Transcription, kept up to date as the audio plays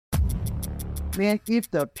man, if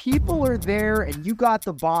the people are there and you got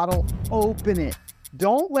the bottle, open it.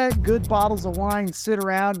 Don't let good bottles of wine sit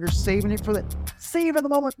around. You're saving it for save the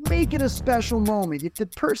moment. Make it a special moment. If the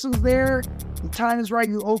person's there, the time is right,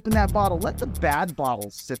 you open that bottle. Let the bad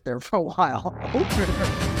bottles sit there for a while. Open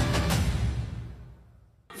it.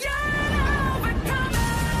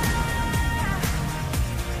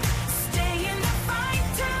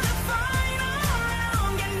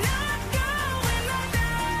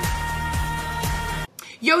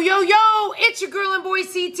 Yo, it's your girl and boy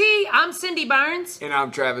CT. I'm Cindy Barnes. And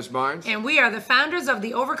I'm Travis Barnes. And we are the founders of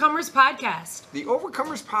the Overcomers Podcast. The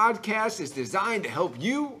Overcomers Podcast is designed to help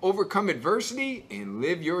you overcome adversity and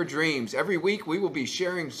live your dreams. Every week, we will be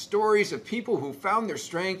sharing stories of people who found their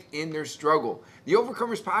strength in their struggle. The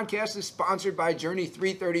Overcomers Podcast is sponsored by Journey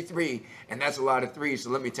 333, and that's a lot of threes, so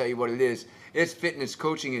let me tell you what it is. It's fitness,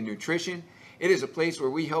 coaching, and nutrition. It is a place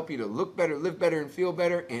where we help you to look better, live better, and feel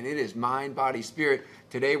better, and it is mind, body, spirit.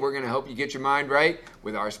 Today, we're going to help you get your mind right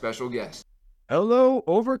with our special guest. Hello,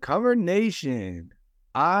 Overcomer Nation.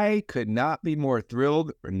 I could not be more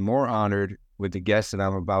thrilled and more honored with the guest that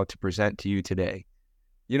I'm about to present to you today.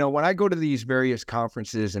 You know, when I go to these various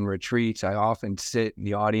conferences and retreats, I often sit in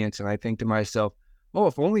the audience and I think to myself, oh,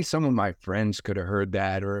 if only some of my friends could have heard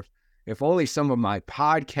that, or if only some of my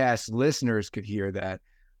podcast listeners could hear that.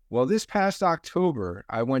 Well, this past October,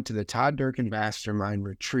 I went to the Todd Durkin Mastermind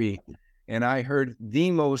Retreat, and I heard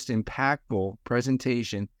the most impactful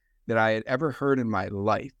presentation that I had ever heard in my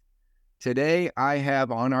life. Today, I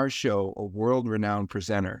have on our show a world-renowned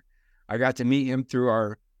presenter. I got to meet him through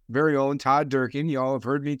our very own Todd Durkin. You all have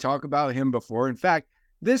heard me talk about him before. In fact,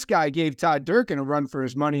 this guy gave Todd Durkin a run for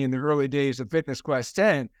his money in the early days of Fitness Quest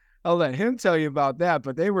 10. I'll let him tell you about that,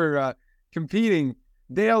 but they were competing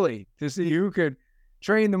daily to see who could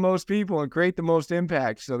train the most people and create the most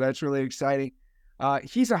impact. So that's really exciting.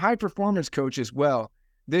 He's a high performance coach as well.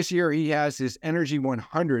 This year he has his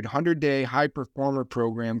Energy100 100-day high performer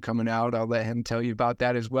program coming out. I'll let him tell you about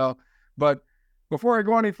that as well. But before I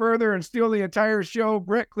go any further and steal the entire show,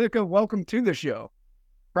 Brett Klika, welcome to the show.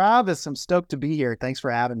 Travis, I'm stoked to be here. Thanks for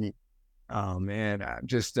having me. Oh man,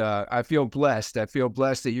 I feel blessed. I feel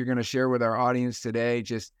blessed that you're going to share with our audience today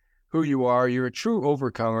just who you are. You're a true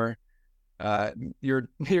overcomer. Your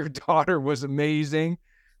daughter was amazing.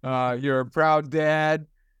 You're a proud dad.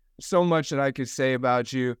 So much that I could say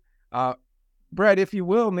about you. Brett, if you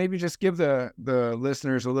will, maybe just give the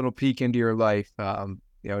listeners a little peek into your life,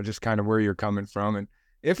 just kind of where you're coming from. And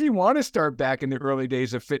if you want to start back in the early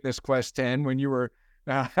days of Fitness Quest 10, when you were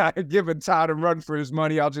giving Todd a run for his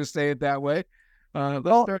money, I'll just say it that way. Let's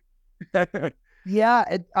start.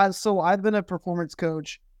 So I've been a performance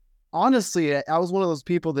coach. Honestly, I was one of those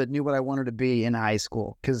people that knew what I wanted to be in high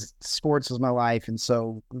school because sports was my life. And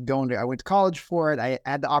so I went to college for it. I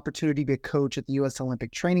had the opportunity to be a coach at the U.S.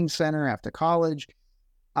 Olympic Training Center after college.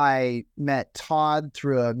 I met Todd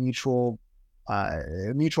through a mutual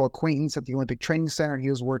acquaintance at the Olympic Training Center. He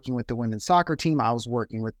was working with the women's soccer team. I was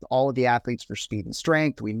working with all of the athletes for speed and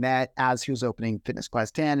strength. We met as he was opening Fitness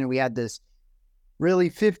Quest 10, and we had this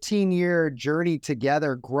really 15-year journey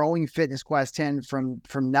together, growing Fitness Quest 10 from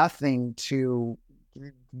nothing to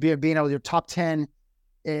being able to do top 10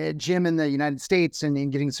 gym in the United States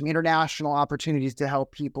and getting some international opportunities to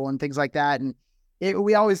help people and things like that. And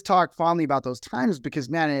we always talk fondly about those times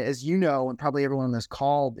because, man, as you know, and probably everyone on this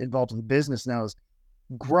call involved in the business knows,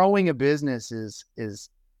 growing a business is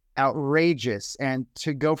outrageous. And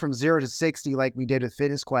to go from 0 to 60 like we did with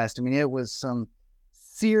Fitness Quest, I mean, it was some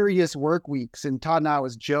serious work weeks. And Todd and I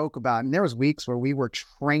always joke about, and there was weeks where we were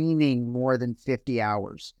training more than 50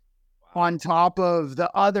 hours on top of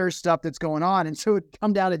the other stuff that's going on. And so it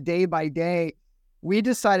come down to day by day. We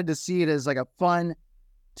decided to see it as like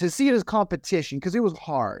to see it as competition because it was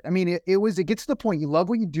hard. I mean, it gets to the point you love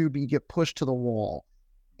what you do, but you get pushed to the wall.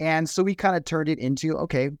 And so we kind of turned it into,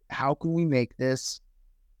 okay, how can we make this?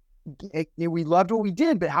 We loved what we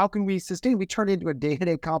did, but how can we sustain? We turned it into a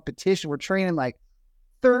day-to-day competition. We're training like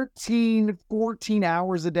 13, 14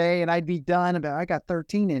 hours a day, and I'd be done about, I got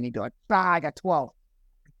 13, and he'd be like, I got 12.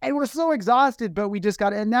 And we're so exhausted, but we just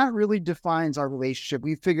and that really defines our relationship.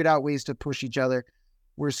 We figured out ways to push each other.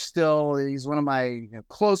 He's one of my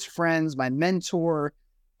close friends, my mentor.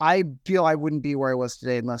 I feel I wouldn't be where I was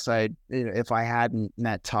today if I hadn't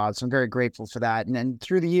met Todd. So I'm very grateful for that. And then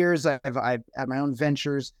through the years, I've had my own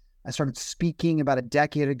ventures. I started speaking about a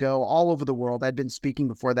decade ago all over the world. I'd been speaking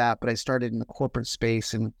before that, but I started in the corporate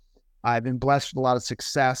space, and I've been blessed with a lot of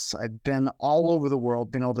success. I've been all over the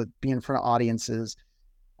world, been able to be in front of audiences,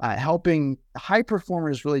 helping high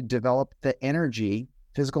performers really develop the energy,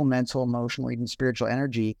 physical, mental, emotional, even spiritual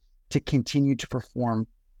energy to continue to perform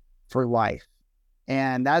for life.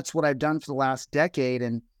 And that's what I've done for the last decade.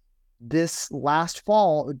 And this last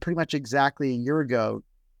fall, pretty much exactly a year ago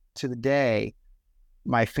to the day,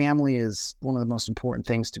 my family is one of the most important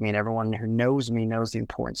things to me. And everyone who knows me knows the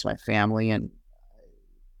importance of my family. And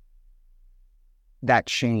that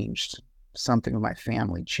changed. Something with my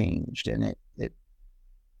family changed. And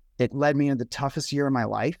it led me into the toughest year of my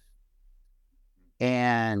life.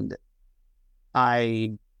 And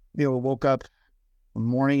I, woke up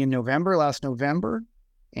morning in last November,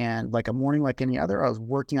 and like a morning like any other, I was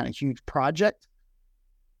working on a huge project.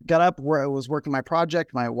 Got up where I was working my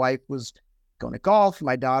project. My wife was going to golf.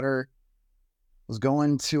 My daughter was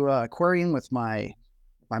going to an aquarium with my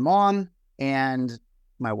mom, and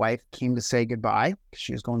my wife came to say goodbye because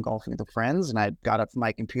she was going golfing with her friends. And I got up from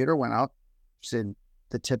my computer, went out, said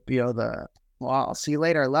the tip, well, I'll see you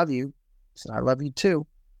later. I love you. I said, I love you too.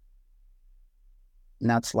 And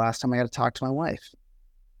that's the last time I got to talk to my wife.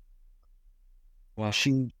 Wow.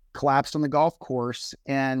 She collapsed on the golf course,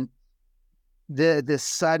 and this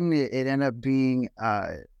sudden, it ended up being,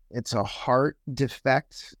 it's a heart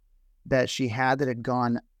defect that she had that had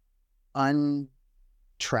gone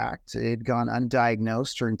untracked. It had gone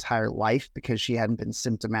undiagnosed her entire life because she hadn't been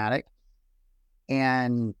symptomatic.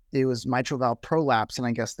 And it was mitral valve prolapse. And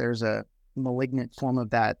I guess there's a malignant form of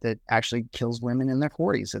that actually kills women in their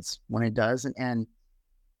 40s. It's when it does. And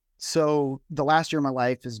so the last year of my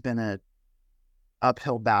life has been a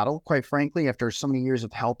uphill battle, quite frankly, after so many years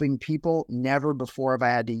of helping people. Never before have I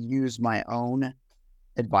had to use my own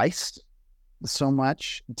advice so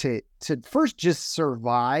much to first just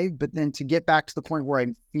survive, but then to get back to the point where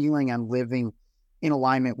I'm feeling I'm living in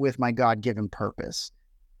alignment with my God-given purpose.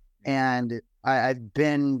 And I've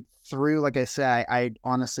been through, like I said, I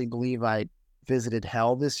honestly believe I visited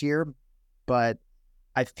hell this year, but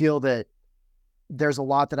I feel that there's a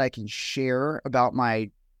lot that I can share about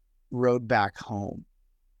my road back home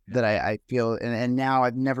that I feel, and now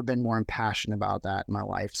I've never been more impassioned about that in my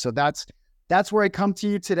life. So that's where I come to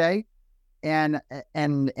you today, and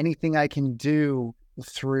anything I can do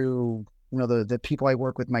through, the people I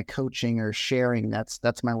work with, my coaching or sharing,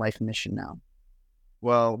 that's my life mission now.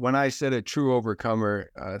 Well, when I said a true overcomer,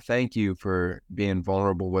 thank you for being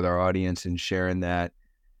vulnerable with our audience and sharing that.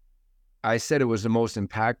 I said it was the most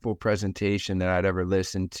impactful presentation that I'd ever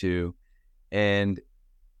listened to. And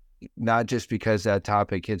not just because that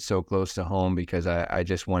topic hits so close to home, because I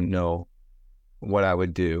just want to know what I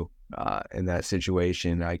would do in that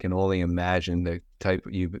situation. I can only imagine the type,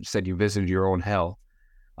 you said you visited your own hell,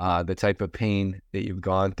 the type of pain that you've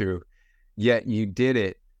gone through, yet you did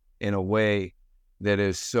it in a way that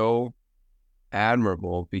is so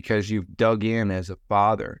admirable because you've dug in as a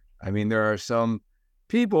father. I mean, there are some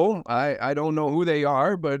people, I don't know who they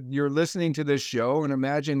are, but you're listening to this show and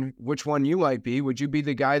imagine which one you might be. Would you be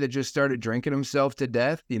the guy that just started drinking himself to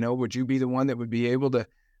death? Would you be the one that would be able to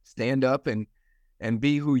stand up and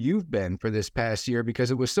be who you've been for this past year?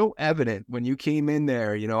 Because it was so evident when you came in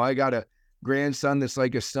there. I got a grandson that's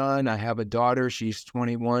like a son. I have a daughter, she's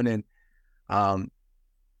 21, and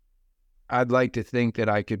I'd like to think that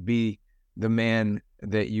I could be the man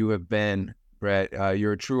that you have been, Brett.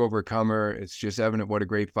 You're a true overcomer. It's just evident what a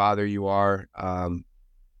great father you are.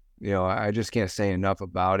 I just can't say enough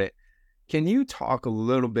about it. Can you talk a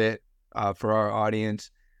little bit for our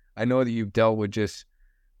audience? I know that you've dealt with just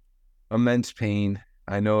immense pain.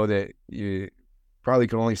 I know that you probably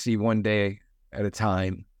can only see one day at a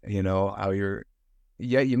time, yet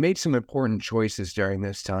you made some important choices during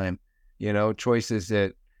this time, choices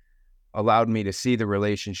that allowed me to see the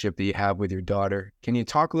relationship that you have with your daughter. Can you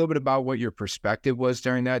talk a little bit about what your perspective was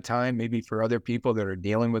during that time, maybe for other people that are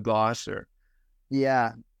dealing with loss? Or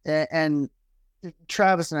Yeah. And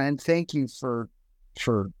Travis, and thank you for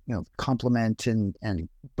compliment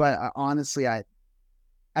but honestly,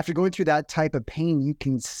 after going through that type of pain, you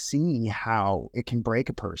can see how it can break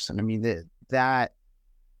a person. I mean, that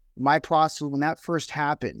my process, when that first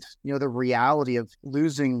happened, the reality of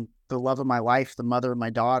losing the love of my life, the mother of my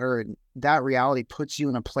daughter, and that reality puts you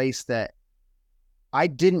in a place that I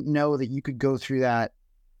didn't know that you could go through that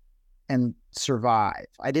and survive.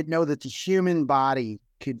 I didn't know that the human body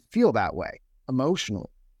could feel that way emotionally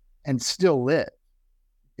and still live.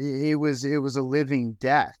 It was a living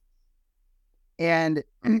death. And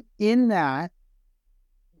in that,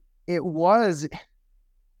 it was,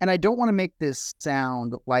 and I don't want to make this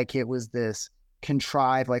sound like it was this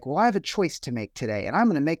contrived, like, well, I have a choice to make today and I'm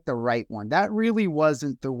going to make the right one. That really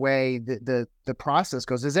wasn't the way the process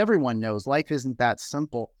goes. As everyone knows, life isn't that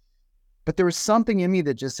simple. But there was something in me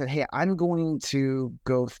that just said, hey, I'm going to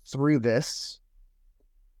go through this.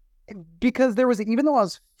 Because even though I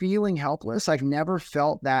was feeling helpless, I've never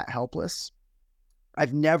felt that helpless.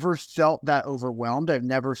 I've never felt that overwhelmed. I've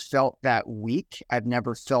never felt that weak. I've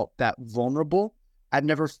never felt that vulnerable. I've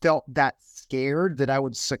never felt that scared that I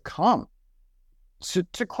would succumb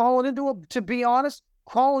to crawl it to be honest,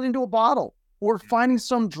 crawl it into a bottle or finding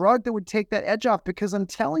some drug that would take that edge off, because I'm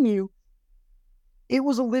telling you, it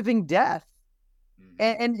was a living death.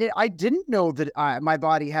 I didn't know that my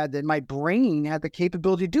body had that, my brain had the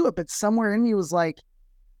capability to do it, but somewhere in me was like,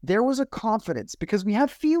 there was a confidence, because we have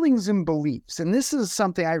feelings and beliefs. And this is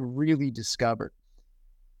something I really discovered.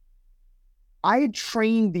 I had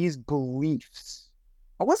trained these beliefs.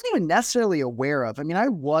 I wasn't even necessarily aware of. I mean, I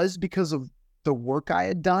was, because of the work I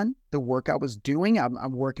had done, the work I was doing.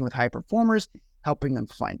 I'm working with high performers, helping them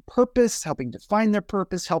find purpose, helping define their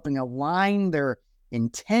purpose, helping align their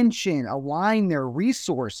intention, align their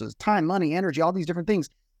resources, time, money, energy, all these different things,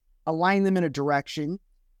 align them in a direction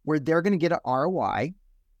where they're going to get an ROI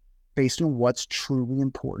based on what's truly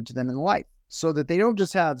important to them in life, so that they don't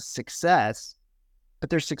just have success, but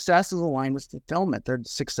their success is aligned with fulfillment. Their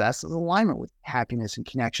success is alignment with happiness and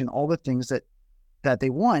connection, all the things that they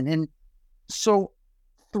want. And so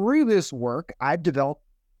through this work, I've developed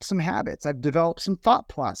some habits. I've developed some thought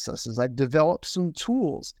processes. I've developed some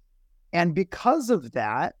tools. And because of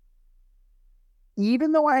that,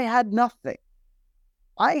 even though I had nothing,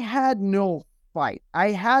 I had no fight.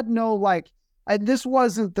 I had no this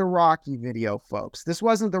wasn't the Rocky video, folks. This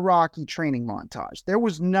wasn't the Rocky training montage. There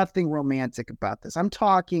was nothing romantic about this. I'm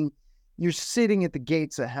talking, you're sitting at the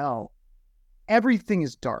gates of hell. Everything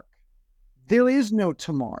is dark. There is no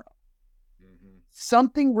tomorrow.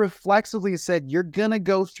 Something reflexively said, you're going to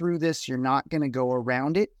go through this. You're not going to go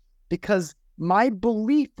around it, because my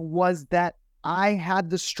belief was that I had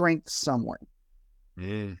the strength somewhere.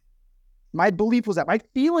 My belief was that. My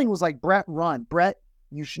feeling was like, Brett, run. Brett,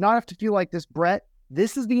 you should not have to feel like this, Brett.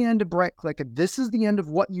 This is the end of Brett Klika. This is the end of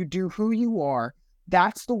what you do, who you are.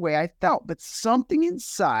 That's the way I felt. But something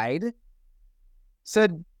inside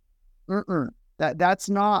said, that's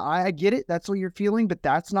not, I get it. That's what you're feeling, but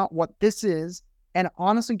that's not what this is. And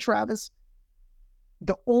honestly, Travis,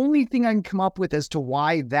 the only thing I can come up with as to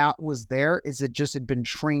why that was there is it just had been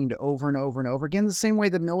trained over and over and over again, the same way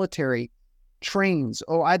the military trains.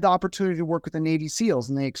 Oh, I had the opportunity to work with the Navy SEALs,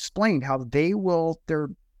 and they explained how their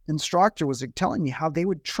instructor was telling me how they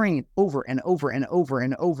would train over and over and over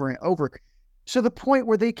and over and over to the point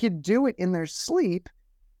where they could do it in their sleep,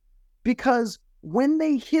 because when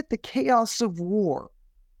they hit the chaos of war,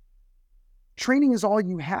 training is all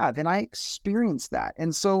you have. And I experienced that.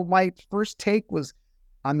 And so my first take was,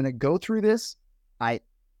 I'm going to go through this. I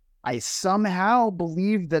somehow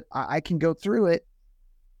believe that I can go through it.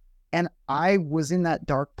 And I was in that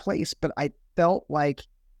dark place, but I felt like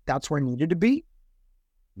that's where I needed to be.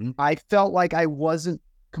 I felt like I wasn't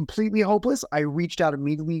completely hopeless. I reached out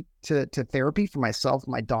immediately to therapy for myself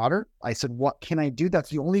and my daughter. I said, what can I do?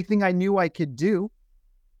 That's the only thing I knew I could do.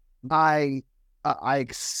 I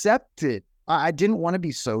accepted. I didn't want to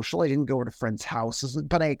be social. I didn't go to friends' houses,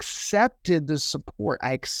 but I accepted the support.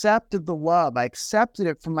 I accepted the love. I accepted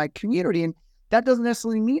it from my community. And that doesn't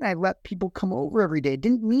necessarily mean I let people come over every day. It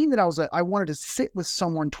didn't mean that I wanted to sit with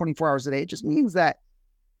someone 24 hours a day. It just means that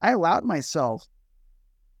I allowed myself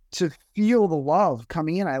to feel the love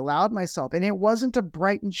coming in. I allowed myself, and it wasn't a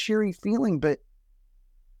bright and cheery feeling, but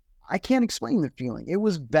I can't explain the feeling. It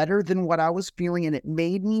was better than what I was feeling, and it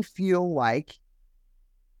made me feel like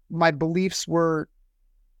my beliefs were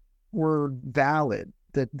valid,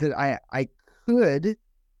 that I could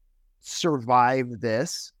survive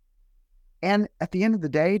this. And at the end of the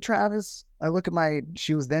day, Travis, I look at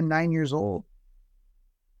she was then 9 years old.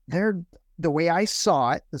 The way I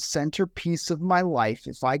saw it, the centerpiece of my life,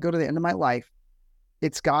 if I go to the end of my life,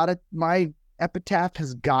 my epitaph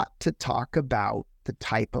has got to talk about the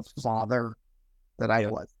type of father that I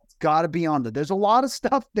was. It's got to be on there. There's a lot of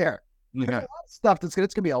stuff there. Yeah. There's a lot of stuff it's going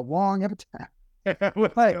to be a long epitaph.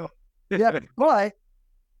 But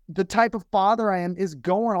the type of father I am is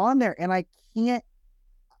going on there, and I can't.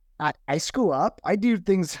 I screw up. I do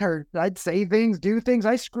things, or I'd say things, do things.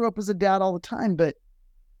 I screw up as a dad all the time, but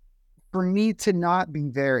for me to not be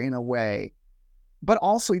there in a way, but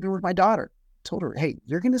also even with my daughter, told her, hey,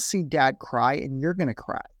 you're going to see dad cry and you're going to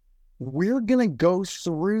cry. We're going to go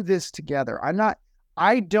through this together.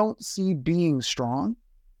 I don't see being strong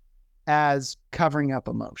as covering up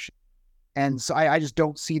emotion. And so I just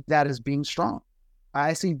don't see that as being strong.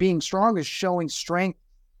 I see being strong as showing strength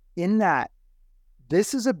in that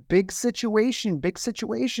this is a big situation. Big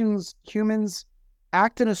situations, humans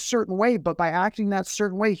act in a certain way, but by acting that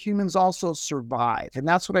certain way, humans also survive. And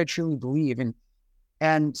that's what I truly believe.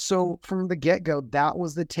 And so from the get-go, that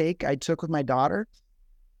was the take I took with my daughter.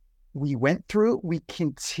 We went through it. We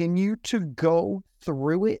continue to go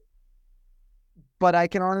through it. But I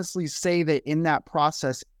can honestly say that in that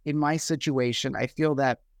process, in my situation, I feel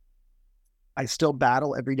that I still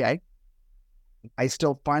battle every day. I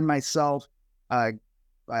still find myself, I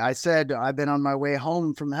said, I've been on my way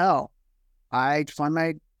home from hell. I find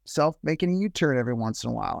myself making a U-turn every once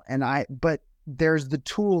in a while. But there's the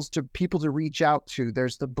tools to people to reach out to.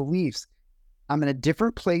 There's the beliefs. I'm in a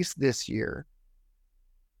different place this year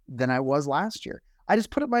than I was last year. I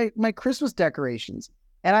just put up my Christmas decorations,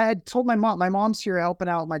 and I had told my mom's here helping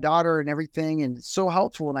out my daughter and everything, and it's so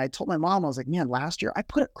helpful. And I told my mom, I was like, man, last year I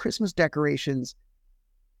put up Christmas decorations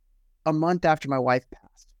a month after my wife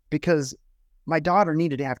passed because my daughter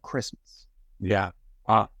needed to have Christmas. Yeah.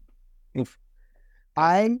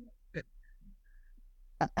 I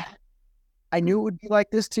knew it would be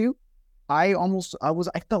like this too. I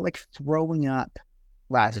felt like throwing up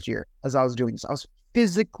last year as I was doing this. I was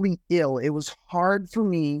physically ill. It was hard for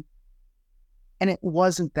me. And it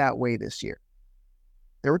wasn't that way this year.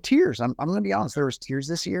 There were tears. I'm going to be honest. There was tears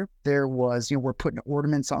this year. There was, we're putting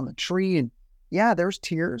ornaments on the tree, and yeah, there's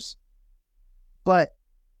tears, but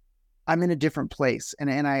I'm in a different place. And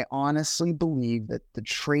I honestly believe that the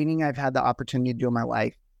training I've had the opportunity to do in my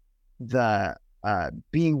life, the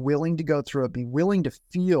being willing to go through it, be willing to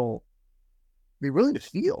feel,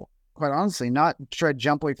 quite honestly, not try to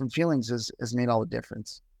jump away from feelings has made all the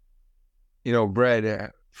difference. Brett,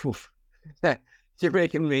 you're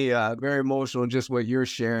making me very emotional. Just what you're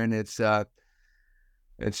sharing, it's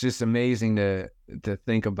just amazing to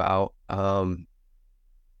think about.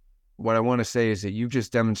 What I want to say is that you've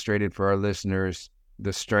just demonstrated for our listeners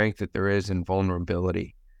the strength that there is in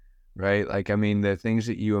vulnerability, right? Like, I mean, the things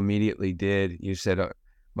that you immediately did, you said,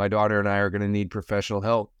 my daughter and I are going to need professional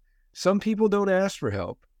help. Some people don't ask for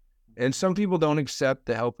help, and some people don't accept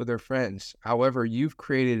the help of their friends. However, you've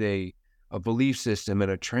created a belief system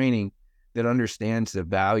and a training that understands the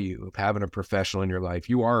value of having a professional in your life.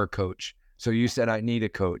 You are a coach. So you said, I need a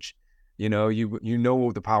coach. You know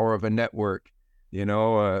the power of a network,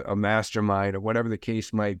 a mastermind, or whatever the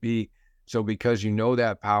case might be. So because you know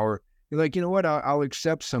that power, you're like, you know what, I'll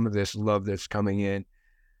accept some of this love that's coming in.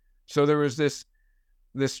 So there was this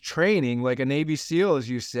training, like a Navy SEAL, as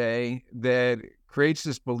you say, that creates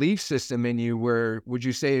this belief system in you where, would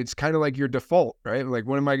you say it's kind of like your default, right? Like,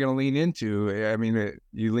 what am I going to lean into? I mean,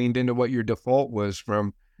 you leaned into what your default was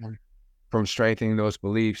from strengthening those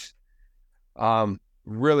beliefs.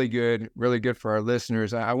 Really good for our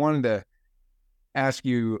listeners. I wanted to ask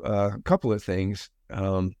you a couple of things.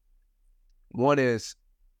 One is,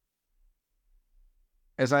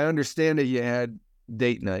 as I understand it, you had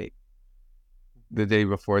date night the day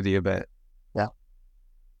before the event. Yeah.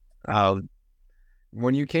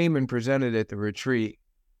 When you came and presented at the retreat,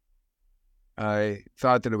 I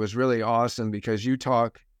thought that it was really awesome because you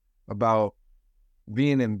talk about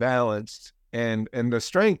being imbalanced and the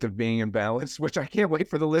strength of being imbalanced, which I can't wait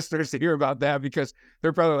for the listeners to hear about that, because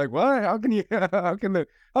they're probably like, what? How can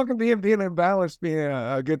being imbalanced be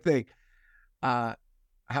a good thing?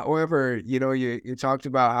 However, you talked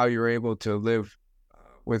about how you're able to live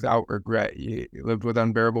without regret. You lived with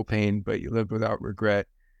unbearable pain, but you lived without regret.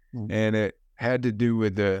 And it had to do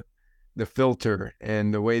with the filter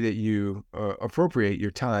and the way that you appropriate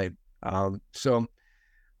your time. So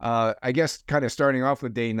I guess kind of starting off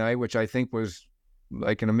with day night, which I think was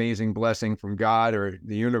like an amazing blessing from God or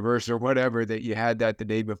the universe or whatever, that you had that the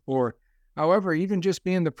day before. However, even just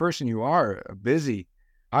being the person you are, a busy,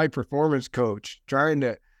 high performance coach, trying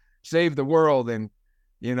to save the world, and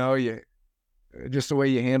just the way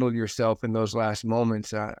you handled yourself in those last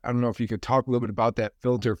moments. I don't know if you could talk a little bit about that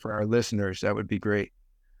filter for our listeners. That would be great.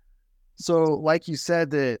 So like you said,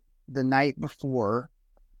 the night before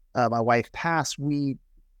my wife passed, we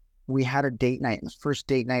had a date night. And the first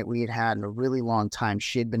date night we had in a really long time.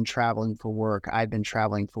 She had been traveling for work. I'd been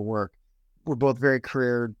traveling for work. We're both very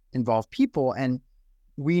career involved people. And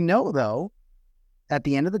we know, though, at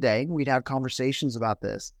the end of the day, we'd have conversations about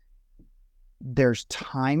this. There's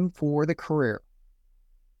time for the career,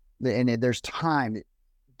 and there's time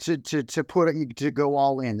to go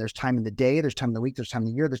all in. There's time in the day, there's time in the week, there's time in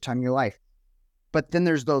the year, there's time in your life. But then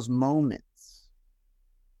there's those moments.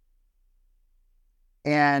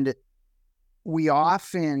 And we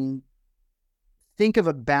often think of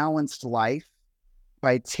a balanced life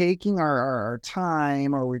by taking our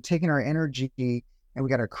time, or we're taking our energy, and we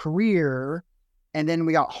got our career, and then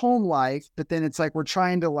we got home life. But then it's like we're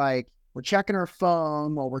checking our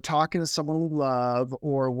phone while we're talking to someone we love,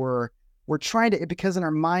 or we're trying to, because in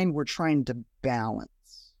our mind, we're trying to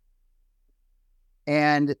balance.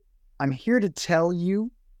 And I'm here to tell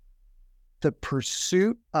you the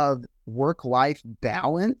pursuit of work-life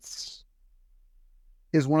balance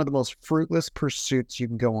is one of the most fruitless pursuits you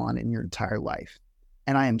can go on in your entire life.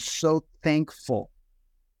 And I am so thankful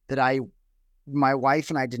that my wife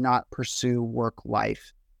and I did not pursue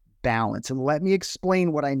work-life balance. And let me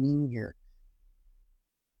explain what I mean here.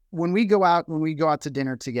 When we go out to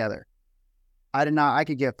dinner together, I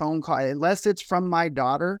could get a phone call, unless it's from my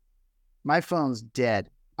daughter, my phone's dead.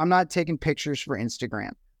 I'm not taking pictures for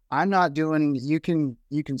Instagram. I'm not doing, you can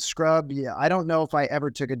scrub. Yeah, I don't know if I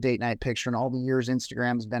ever took a date night picture in all the years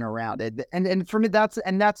Instagram's been around. And for me, that's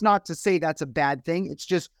not to say that's a bad thing. It's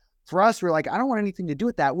just for us, we're like, I don't want anything to do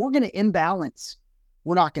with that. We're going to imbalance.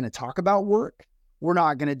 We're not going to talk about work. We're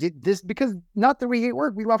not going to do this because not that we hate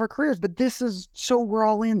work. We love our careers, but this is, so we're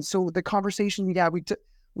all in. So the conversation we had,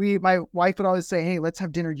 my wife would always say, hey, let's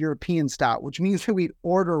have dinner European style, which means that we'd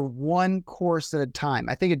order one course at a time.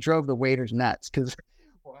 I think it drove the waiters nuts because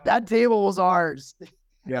that table was ours.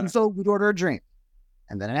 Yeah. And so we'd order a drink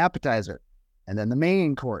and then an appetizer and then the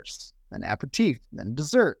main course, then aperitif, then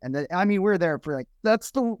dessert. And then, we're there for like,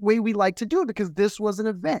 that's the way we like to do it because this was an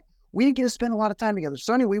event. We didn't get to spend a lot of time together.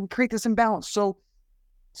 So anyway, we create this imbalance. So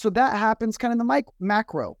that happens kind of in the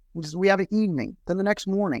macro. We have an evening, then the next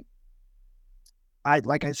morning.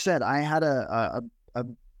 Like I said, I had a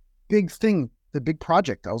big thing, the big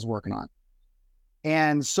project I was working on.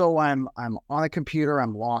 And so I'm on a computer,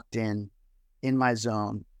 I'm locked in my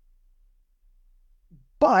zone.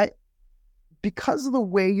 But because of the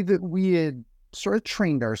way that we had sort of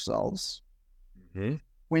trained ourselves,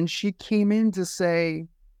 when she came in to say,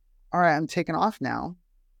 all right, I'm taking off now,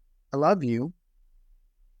 I love you,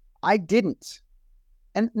 I didn't.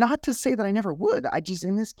 And not to say that I never would. I just,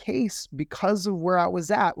 in this case, because of where I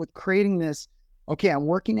was at with creating this, okay, I'm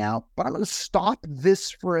working out, but I'm going to stop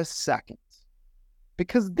this for a second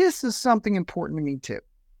because this is something important to me too.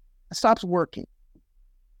 I stopped working,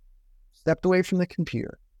 stepped away from the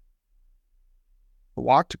computer,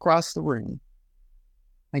 walked across the room.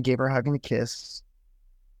 I gave her a hug and a kiss.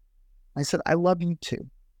 I said, I love you too.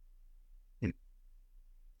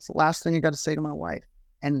 It's the last thing I got to say to my wife.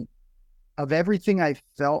 And of everything I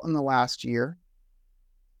felt in the last year,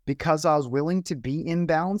 because I was willing to be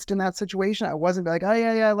imbalanced in that situation, I wasn't like, oh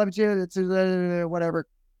yeah, I love you, it's whatever.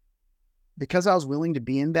 Because I was willing to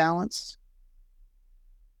be imbalanced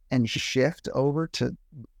and shift over to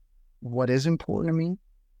what is important to me,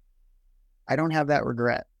 I don't have that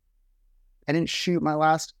regret. I didn't shoot my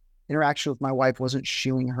last interaction with my wife, wasn't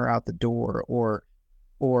shooing her out the door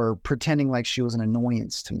or pretending like she was an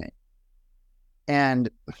annoyance to me. And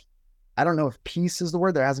I don't know if peace is the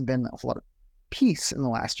word. There hasn't been a lot of peace in the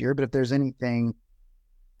last year, but if there's anything,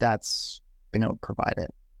 that's been able to provide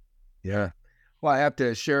it. Yeah. Well, I have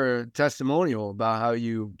to share a testimonial about how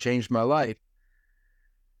you changed my life.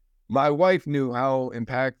 My wife knew how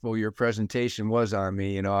impactful your presentation was on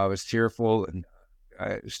me. I was tearful and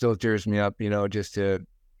it still tears me up, just to,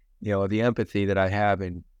 the empathy that I have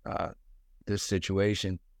in this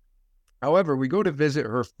situation. However, we go to visit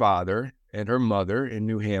her father and her mother in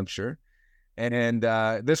New Hampshire. And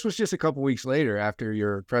this was just a couple weeks later after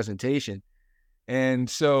your presentation. And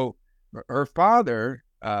so her father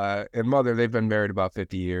and mother, they've been married about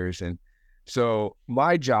 50 years. And so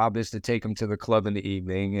my job is to take him to the club in the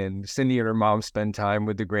evening, and Cindy and her mom spend time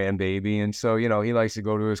with the grandbaby. And so, he likes to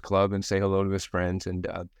go to his club and say hello to his friends. And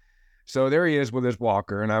so there he is with his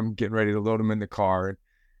walker, and I'm getting ready to load him in the car.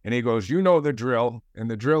 And he goes, you know the drill. And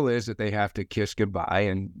the drill is that they have to kiss goodbye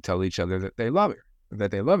and tell each other that they love her,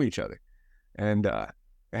 that they love each other. And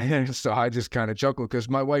so I just kind of chuckled because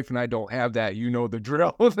my wife and I don't have that, the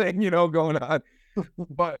drill thing, going on.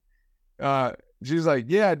 But she's like,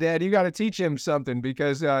 yeah, Dad, you got to teach him something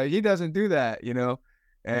because he doesn't do that,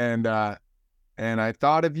 And I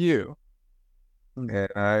thought of you. And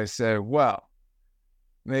I said, well,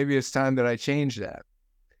 maybe it's time that I change that.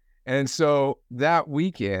 And so that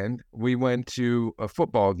weekend, we went to a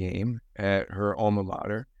football game at her alma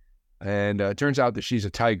mater. And it turns out that she's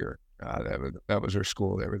a Tiger. That was her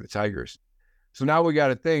school. They were the Tigers. So now we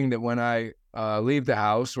got a thing that when I leave the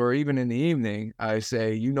house or even in the evening, I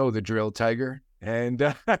say, you know the drill, Tiger. And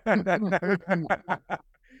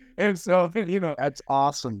and so, That's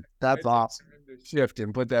awesome. That's awesome. Shift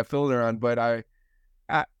and put that filter on. But I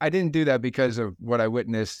didn't do that because of what I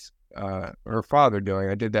witnessed her father doing.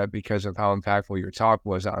 I did that because of how impactful your talk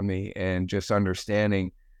was on me and just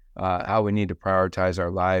understanding how we need to prioritize our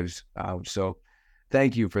lives. So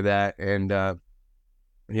thank you for that. And, I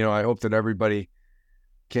hope that everybody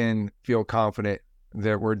can feel confident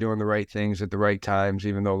that we're doing the right things at the right times,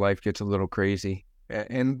 even though life gets a little crazy.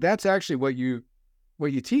 And that's actually what you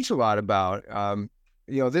teach a lot about.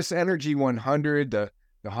 this Energy 100, the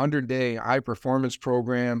 100-day high performance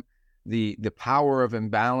program, the power of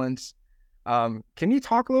imbalance. Can you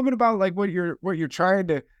talk a little bit about like what you're trying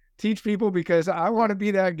to teach people? Because I want to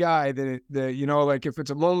be that guy that like if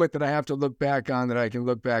it's a moment that I have to look back on, that I can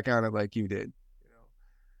look back on it like you did.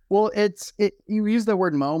 Well, you use the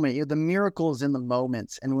word moment. The miracle is in the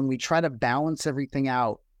moments. And when we try to balance everything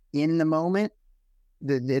out in the moment,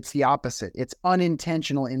 it's the opposite. It's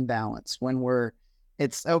unintentional imbalance when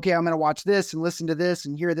it's okay, I'm going to watch this and listen to this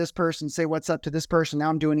and hear this person say what's up to this person. Now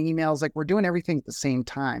I'm doing emails. Like we're doing everything at the same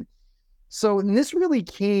time. So and this really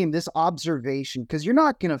came, this observation, because you're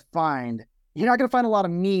not going to find a lot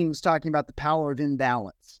of memes talking about the power of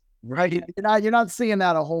imbalance, right? You're not seeing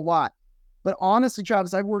that a whole lot. But honestly,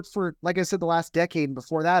 Travis, I've worked for, like I said, the last decade, and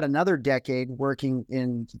before that, another decade working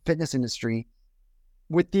in the fitness industry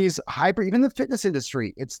with these even the fitness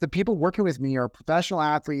industry. It's the people working with me are professional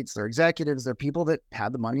athletes, they're executives, they're people that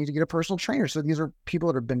had the money to get a personal trainer. So these are people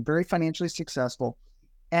that have been very financially successful.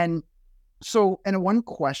 And one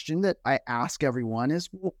question that I ask everyone is,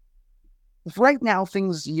 well, if right now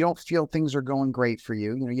you don't feel things are going great for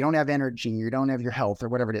you, you don't have energy, you don't have your health or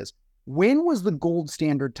whatever it is, when was the gold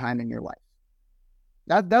standard time in your life?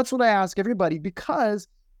 That's what I ask everybody, because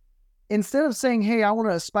instead of saying, hey, I want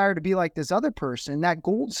to aspire to be like this other person, that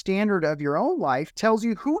gold standard of your own life tells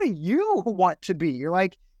you, who do you want to be? You're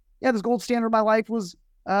like, yeah, this gold standard of my life was,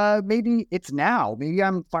 maybe it's now, maybe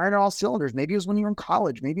I'm firing on all cylinders. Maybe it was when you were in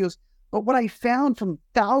college. But what I found from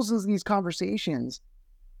thousands of these conversations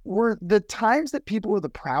were the times that people were the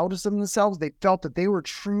proudest of themselves. They felt that they were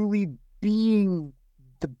truly being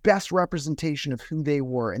the best representation of who they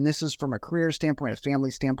were. And this is from a career standpoint, a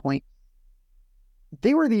family standpoint.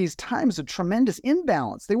 They were these times of tremendous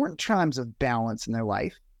imbalance. They weren't times of balance in their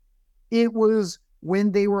life. It was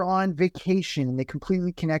when they were on vacation and they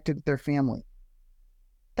completely connected with their family.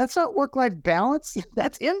 That's not work-life balance.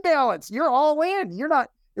 That's imbalance. You're all in. You're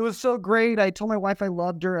not. It was so great. I told my wife I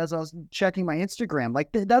loved her as I was checking my Instagram. Like,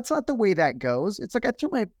 that's not the way that goes. It's like I threw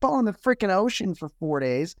my phone in the freaking ocean for 4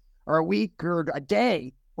 days or a week or a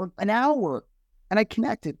day or an hour and I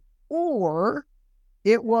connected. Or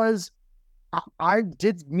it was, I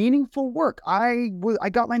did meaningful work. I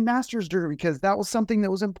got my master's degree because that was something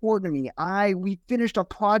that was important to me. We finished a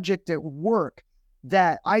project at work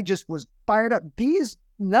that I just was fired up.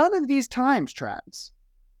 None of these times, Travis,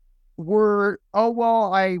 were, oh,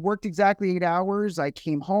 well, I worked exactly 8 hours. I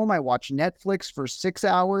came home, I watched Netflix for 6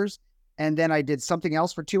 hours, and then I did something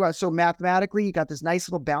else for 2 hours. So mathematically, you got this nice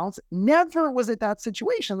little balance. Never was it that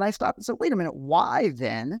situation. And I stopped and said, wait a minute, why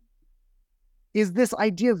then is this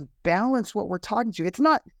idea of balance what we're talking to? It's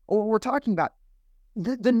not what we're talking about.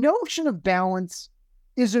 The notion of balance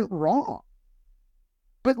isn't wrong.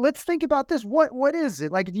 But let's think about this. What is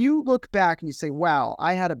it? Like, if you look back and you say, wow,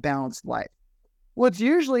 I had a balanced life. Well, it's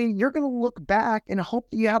usually you're going to look back and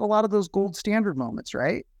hope that you had a lot of those gold standard moments,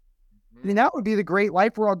 right? I mean, that would be the great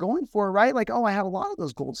life we're all going for, right? Like, oh, I had a lot of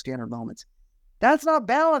those gold standard moments. That's not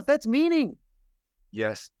balance. That's meaning.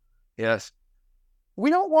 Yes. Yes. We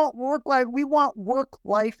don't want work life. We want work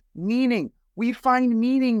life meaning. We find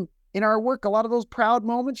meaning in our work. A lot of those proud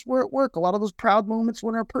moments were at work. A lot of those proud moments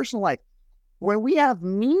were in our personal life. When we have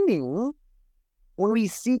meaning, when we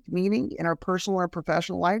seek meaning in our personal or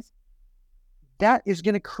professional life, that is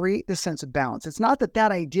going to create this sense of balance. It's not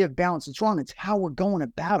that idea of balance is wrong. It's how we're going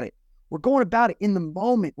about it. We're going about it in the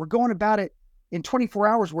moment. We're going about it in 24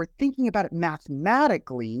 hours. We're thinking about it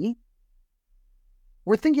mathematically.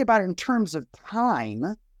 We're thinking about it in terms of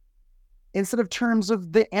time instead of terms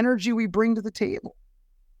of the energy we bring to the table.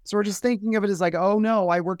 So we're just thinking of it as like, oh no,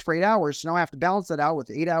 I worked for 8 hours. So now I have to balance that out with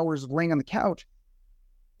 8 hours of laying on the couch.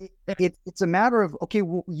 It's a matter of, okay,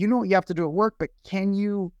 well, you know what you have to do at work, but can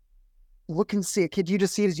you look and see it? Could you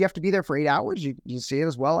just see it as you have to be there for 8 hours? You see it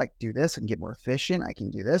as well, like do this and get more efficient. I can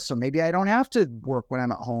do this. So maybe I don't have to work when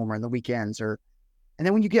I'm at home or on the weekends and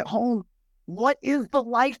then when you get home, what is the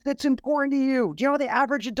life that's important to you? Do you know the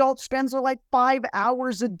average adult spends like 5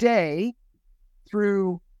 hours a day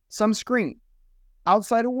through some screen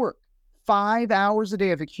outside of work? 5 hours a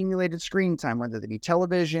day of accumulated screen time, whether they be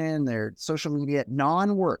television, their social media,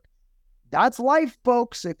 non-work. That's life,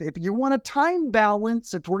 folks. If you want a time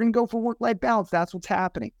balance, if we're going to go for work-life balance, that's what's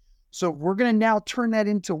happening. So we're going to now turn that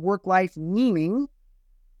into work-life meaning.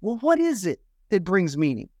 Well, what is it that brings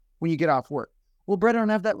meaning when you get off work? Well, Brett, I don't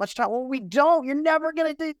have that much time. Well, we don't. You're never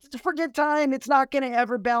going to forget time. It's not going to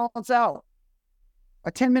ever balance out.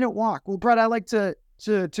 A 10-minute walk. Well, Brett, I like to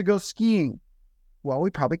go skiing. Well, we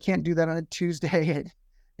probably can't do that on a Tuesday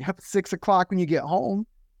at 6 o'clock when you get home.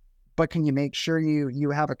 But can you make sure you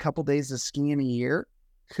have a couple days of skiing a year?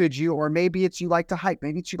 Could you, or maybe it's you like to hike,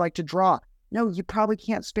 maybe it's you like to draw. No, you probably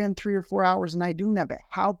can't spend 3 or 4 hours a night doing that, but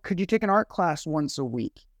how could you take an art class once a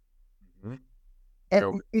week? Mm-hmm. And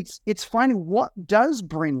Sure. it's finding what does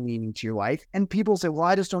bring meaning to your life. And people say, well,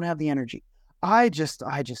 I just don't have the energy. I just,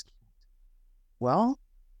 well,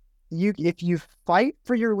 if you fight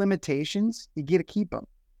for your limitations, you get to keep them.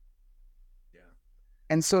 Yeah.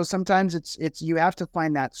 And so sometimes it's you have to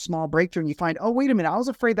find that small breakthrough, and you find, oh, wait a minute, I was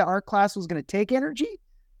afraid that art class was going to take energy.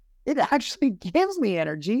 It actually gives me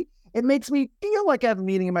energy. It makes me feel like I have a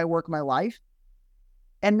meaning in my work, my life.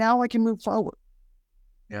 And now I can move forward.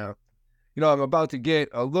 Yeah. I'm about to get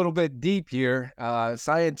a little bit deep here,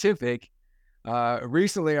 scientific.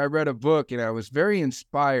 Recently, I read a book, and I was very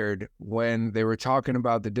inspired when they were talking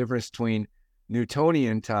about the difference between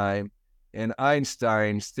Newtonian time and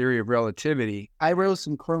Einstein's theory of relativity. Kairos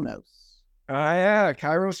and Chronos. Yeah,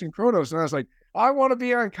 Kairos and Chronos. And I was like, I want to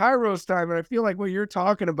be on Kairos time. And I feel like what you're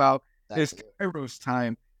talking about is Kairos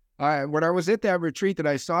time. When I was at that retreat that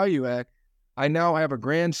I saw you at, I now have a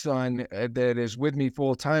grandson that is with me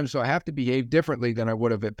full time, so I have to behave differently than I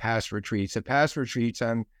would have at past retreats. At past retreats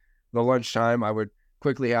on the lunchtime, I would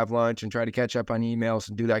quickly have lunch and try to catch up on emails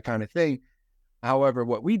and do that kind of thing. However,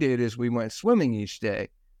 what we did is we went swimming each day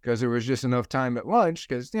because there was just enough time at lunch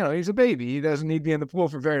because, he's a baby. He doesn't need to be in the pool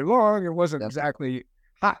for very long. It wasn't exactly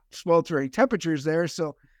hot, sweltering temperatures there,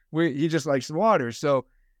 so he just likes the water. So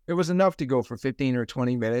it was enough to go for 15 or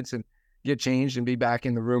 20 minutes and get changed and be back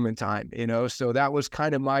in the room in time, So that was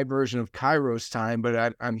kind of my version of Kairos time.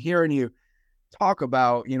 But I'm hearing you talk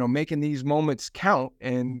about, making these moments count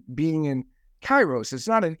and being in Kairos. It's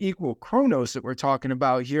not an equal Chronos that we're talking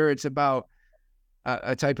about here. It's about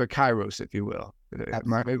a type of Kairos, if you will.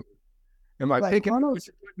 Am I picking Chronos?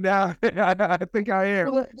 No, I think I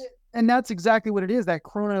am. Well, and that's exactly what it is. That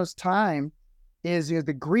Chronos time is,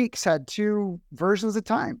 the Greeks had 2 versions of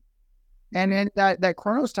time. And then that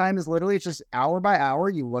Chronos time is literally, it's just hour by hour.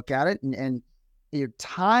 You look at it, and your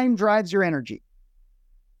time drives your energy.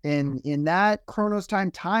 And in that Chronos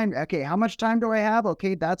time, okay, how much time do I have?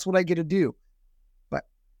 Okay, that's what I get to do. But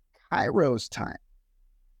Kairos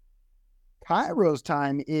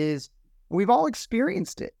time is, we've all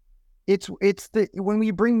experienced it. It's when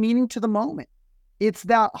we bring meaning to the moment. It's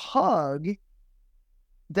that hug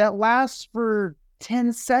that lasts for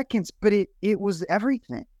 10 seconds, but it was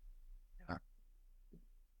everything.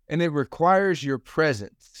 And it requires your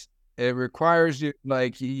presence. It requires you,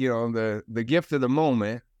 the gift of the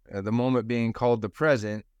moment being called the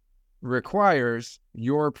present, requires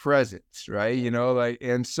your presence, right?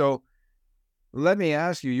 And so let me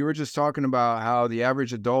ask you, you were just talking about how the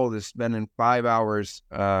average adult is spending 5 hours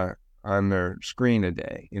on their screen a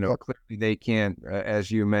day. Clearly they can't,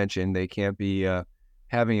 as you mentioned, they can't be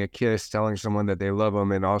having a kiss, telling someone that they love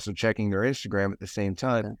them, and also checking their Instagram at the same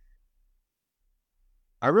time. Yeah.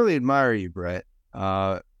 I really admire you, Brett.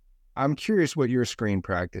 I'm curious what your screen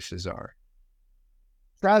practices are.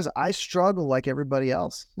 Travis, I struggle like everybody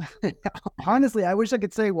else. Honestly, I wish I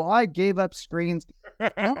could say, well, I gave up screens.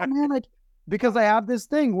 Oh, man, because I have this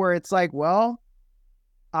thing where it's like, well,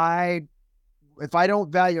 if I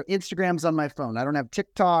don't value Instagram's on my phone, I don't have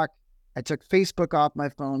TikTok. I took Facebook off my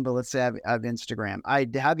phone, but let's say I have Instagram. I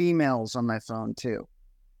have emails on my phone too.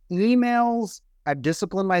 Emails, I've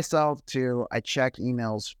disciplined myself to, I check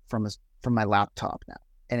emails from my laptop now,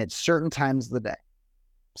 and it's certain times of the day.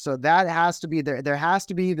 So that has to be there. There has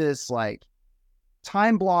to be this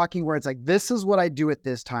time blocking where it's like, this is what I do at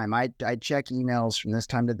this time. I check emails from this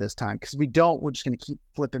time to this time, because we're just going to keep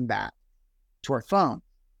flipping back to our phone.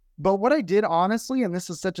 But what I did, honestly, and this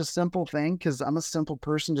is such a simple thing, because I'm a simple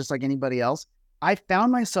person just like anybody else, I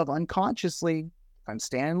found myself unconsciously, if I'm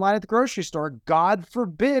standing in line at the grocery store, God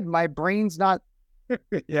forbid my brain's not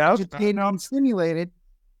agitated and stimulated,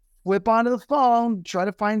 flip onto the phone, try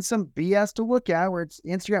to find some BS to look at where it's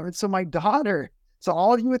Instagram. And so my daughter, so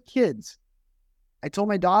all of you with kids, I told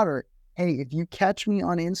my daughter, hey, if you catch me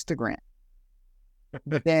on Instagram,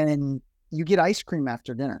 then you get ice cream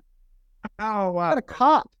after dinner. Oh, wow.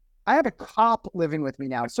 I have a cop living with me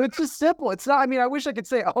now. So it's just simple. It's not, I wish I could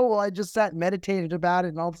say, oh, well, I just sat and meditated about it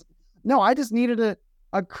and all this. No, I just needed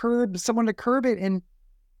someone to curb it. And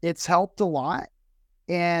it's helped a lot.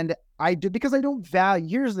 And I did, because I don't value,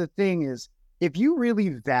 here's the thing is, if you really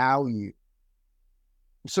value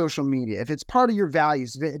social media, if it's part of your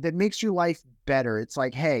values, that makes your life better, it's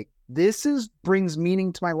like, hey, brings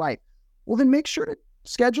meaning to my life. Well, then make sure to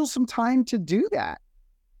schedule some time to do that.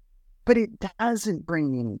 But it doesn't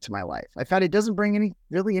bring meaning to my life. I found it doesn't bring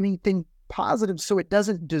anything positive, so it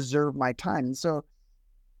doesn't deserve my time. And so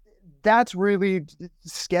that's really,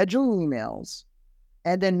 schedule emails,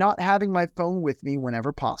 and then not having my phone with me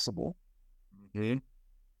whenever possible. Mm-hmm.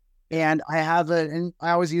 And and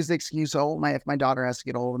I always use the excuse, if my daughter has to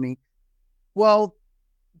get a hold of me. Well,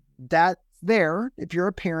 that's there. If you're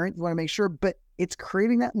a parent, you want to make sure, but it's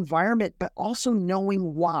creating that environment, but also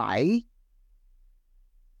knowing why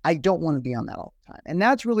I don't want to be on that all the time. And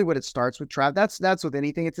that's really what it starts with, Trav. That's with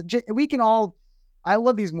anything. I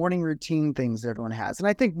love these morning routine things that everyone has. And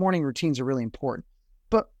I think morning routines are really important.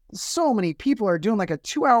 But so many people are doing like a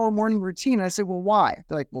 2-hour morning routine. And I say, well, why?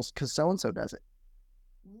 They're like, well, because so-and-so does it.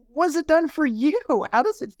 Was it done for you? How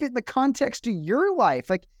does it fit in the context of your life?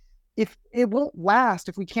 Like, if it won't last,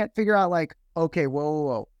 if we can't figure out like, okay,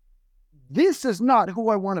 whoa, this is not who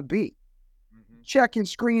I want to be. Checking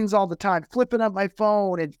screens all the time, flipping up my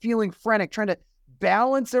phone and feeling frantic, trying to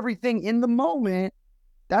balance everything in the moment.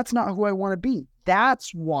 That's not who I want to be.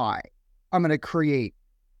 That's why I'm going to create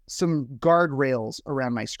some guardrails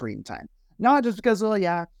around my screen time. Not just because, oh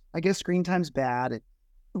yeah, I guess screen time's bad.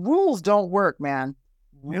 Rules don't work, man.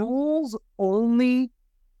 Rules only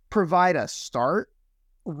provide a start.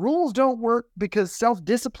 Rules don't work because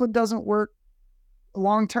self-discipline doesn't work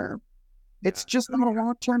long-term. It's just not a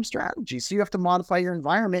long-term strategy. So you have to modify your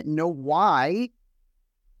environment and know why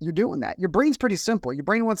you're doing that. Your brain's pretty simple. Your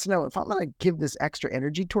brain wants to know, if I'm going to give this extra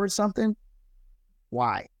energy towards something,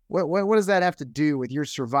 why? What does that have to do with your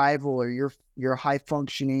survival or your high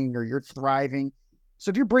functioning or your thriving?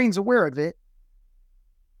 So if your brain's aware of it,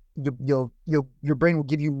 your brain will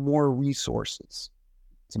give you more resources.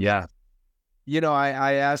 Yeah.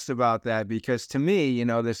 I asked about that because to me,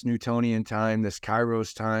 this Newtonian time, this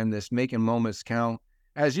Kairos time, this making moments count,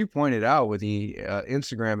 as you pointed out with the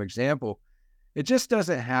Instagram example, it just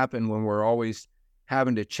doesn't happen when we're always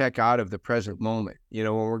having to check out of the present moment.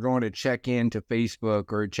 When we're going to check into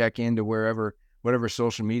Facebook or check into whatever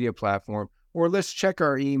social media platform, or let's check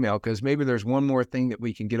our email because maybe there's one more thing that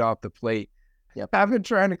we can get off the plate. Yep. I've been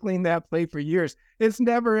trying to clean that plate for years. It's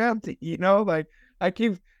never empty, like I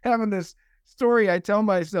keep having this story. I tell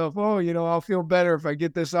myself, I'll feel better if I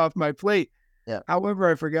get this off my plate. Yeah. However,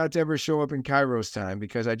 I forgot to ever show up in Kairos time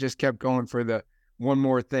because I just kept going for the one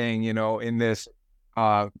more thing, in this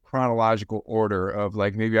chronological order of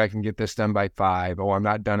like, maybe I can get this done by 5. Oh, I'm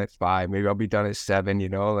not done at 5. Maybe I'll be done at 7,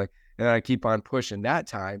 and I keep on pushing that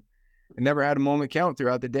time. I never had a moment count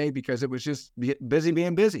throughout the day because it was just busy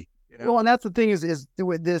being busy. Well, and that's the thing is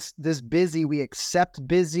with this busy, we accept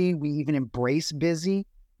busy, we even embrace busy.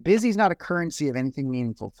 Busy is not a currency of anything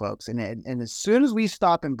meaningful, folks. And as soon as we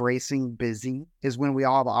stop embracing busy is when we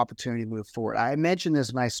all have an opportunity to move forward. I mentioned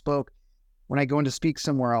this when I spoke. When I go in to speak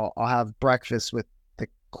somewhere, I'll have breakfast with the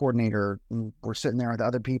coordinator, and we're sitting there with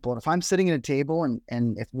other people. And if I'm sitting at a table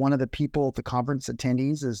and if one of the people, the conference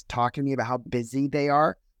attendees, is talking to me about how busy they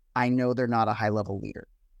are, I know they're not a high-level leader.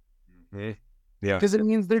 Mm-hmm. Yeah. Because it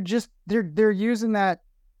means they're using that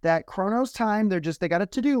Chronos time. They got a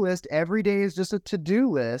to-do list. Every day is just a to-do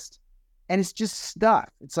list. And it's just stuff.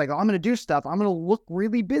 It's like, I'm going to do stuff. I'm going to look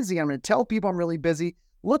really busy. I'm going to tell people I'm really busy.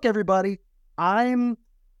 Look, everybody, I'm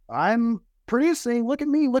producing. Look at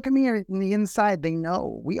me. Look at me. In the inside, they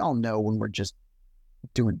know. We all know when we're just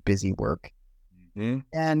doing busy work. Mm-hmm.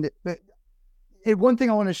 And one thing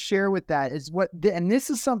I want to share with that is and this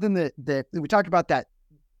is something that we talked about, that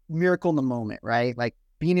miracle in the moment, right? Like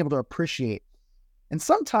being able to appreciate. And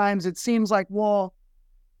sometimes it seems like, well,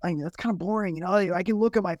 that's kind of boring. I can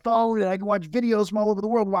look at my phone and I can watch videos from all over the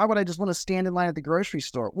world. Why would I just want to stand in line at the grocery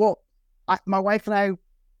store? Well, my wife and I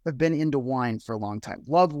have been into wine for a long time.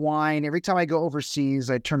 Love wine. Every time I go overseas,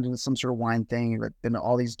 I turn into some sort of wine thing. I've been to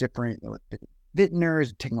all these different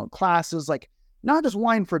vintners, taking on classes, like not just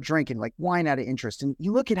wine for drinking, like wine out of interest. And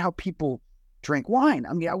you look at how people drink wine.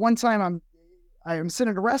 I mean, at one time I'm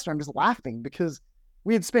sitting at a restaurant, I'm just laughing because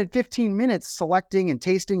we had spent 15 minutes selecting and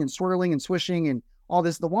tasting and swirling and swishing and all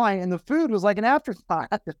the wine, and the food was like an afterthought.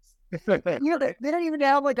 They don't even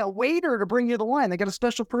have like a waiter to bring you the wine. They got a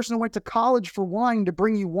special person who went to college for wine to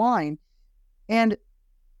bring you wine. And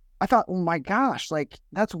I thought, oh my gosh, like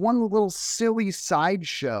that's one little silly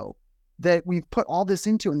sideshow that we've put all this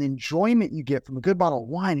into, and the enjoyment you get from a good bottle of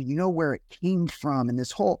wine, and you know where it came from, and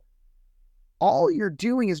all you're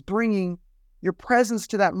doing is bringing your presence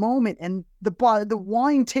to that moment, and the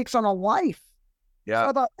wine takes on a life. Yeah. So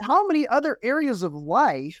I thought, how many other areas of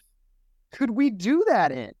life could we do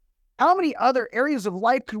that in? How many other areas of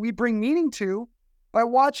life could we bring meaning to by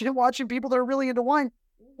watching people that are really into wine?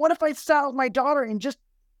 What if I sat with my daughter and just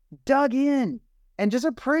dug in and just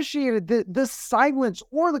appreciated the silence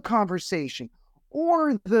or the conversation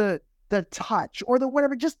or the touch or the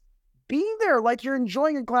whatever? Just be there like you're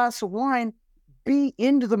enjoying a glass of wine, be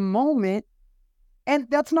into the moment, And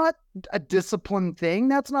that's not a discipline thing.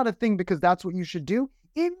 That's not a thing because that's what you should do.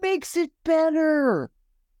 It makes it better.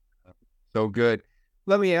 So good.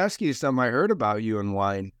 Let me ask you something I heard about you in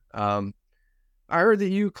wine. I heard that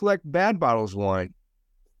you collect bad bottles of wine.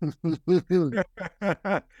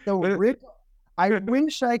 So Rick, I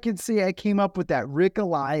wish I could say I came up with that. Rick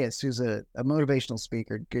Elias, who's a motivational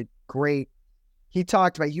speaker, good, great. He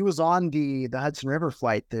talked about, he was on the Hudson River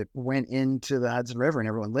flight that went into the Hudson River and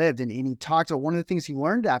everyone lived. And he talked about one of the things he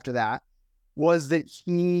learned after that was that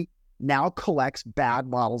he now collects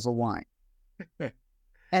bad bottles of wine.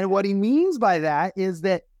 And what he means by that is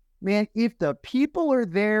that, man, if the people are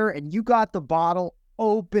there and you got the bottle,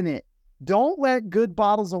 open it. Don't let good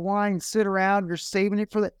bottles of wine sit around. You're saving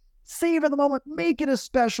it for save the moment. Make it a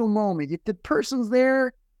special moment. If the person's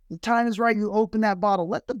there, the time is right, you open that bottle.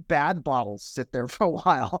 Let the bad bottles sit there for a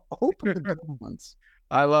while. Open the good ones.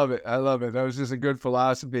 I love it. I love it. That was just a good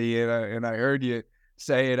philosophy. And I heard you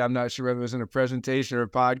say it. I'm not sure whether it was in a presentation or a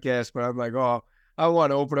podcast, but I'm like, oh, I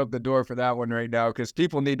want to open up the door for that one right now because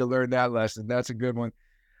people need to learn that lesson. That's a good one.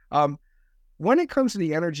 When it comes to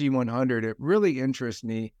the Energy100, it really interests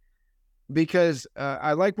me because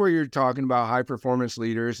I like where you're talking about high performance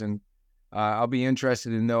leaders, and I'll be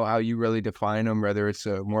interested to know how you really define them, whether it's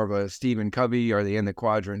more of a Stephen Covey, are they in the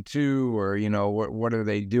quadrant 2, or, what are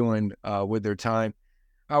they doing with their time?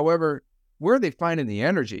 However, where are they finding the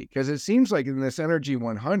energy? Because it seems like in this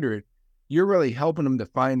Energy100, you're really helping them to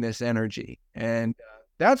find this energy. And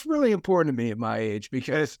that's really important to me at my age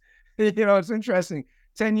because, it's interesting.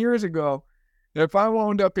 10 years ago, if I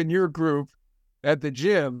wound up in your group at the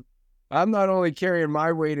gym, I'm not only carrying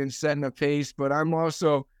my weight and setting a pace, but I'm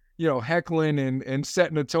also, heckling and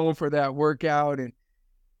setting a tone for that workout.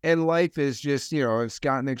 And life is just, it's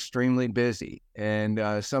gotten extremely busy.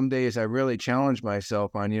 And some days I really challenge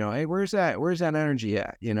myself on, hey, where's that energy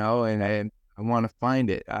at? And I want to find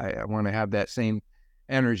it. I want to have that same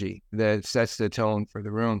energy that sets the tone for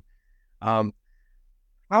the room.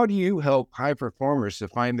 How do you help high performers to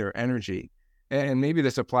find their energy? And maybe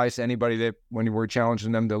this applies to anybody that when we're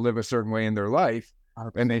challenging them to live a certain way in their life,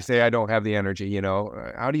 100%. And they say, I don't have the energy,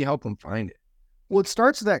 how do you help them find it? Well, it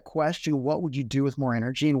starts with that question, what would you do with more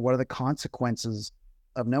energy and what are the consequences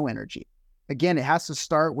of no energy? Again, it has to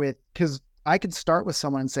start with, because I could start with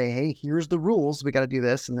someone and say, hey, here's the rules. We got to do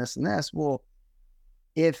this and this and this. Well,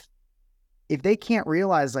 if they can't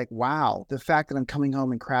realize like, wow, the fact that I'm coming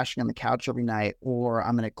home and crashing on the couch every night, or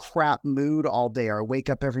I'm in a crap mood all day, or I wake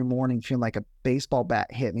up every morning feeling like a baseball bat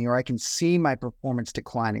hit me, or I can see my performance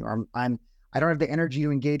declining, or I don't have the energy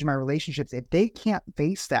to engage my relationships. If they can't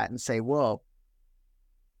face that and say, whoa,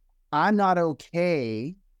 I'm not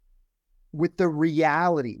okay with the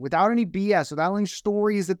reality, without any BS, without any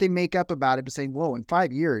stories that they make up about it, but saying, whoa, in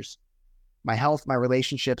 5 years, my health, my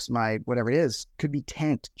relationships, my whatever it is, could be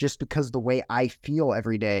tanked just because of the way I feel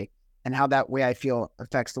every day and how that way I feel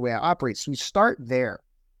affects the way I operate. So we start there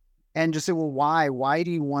and just say, well, why? Why do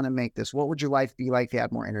you want to make this? What would your life be like if you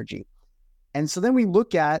had more energy? And so then we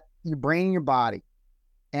look at your brain and your body,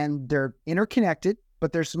 and they're interconnected,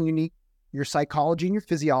 but there's some unique, your psychology and your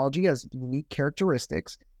physiology has unique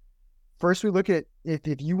characteristics. First, we look at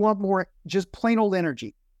if you want more just plain old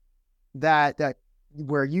energy, that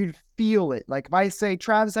where you feel it. Like if I say,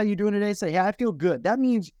 Travis, how you doing today? Say, yeah, I feel good. That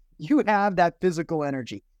means you have that physical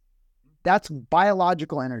energy. That's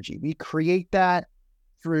biological energy. We create that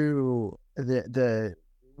through at the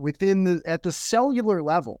cellular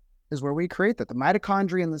level is where we create that. The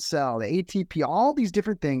mitochondria in the cell, the ATP, all these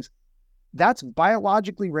different things, that's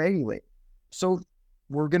biologically regulated. So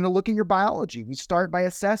we're going to look at your biology. We start by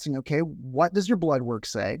assessing, okay, what does your blood work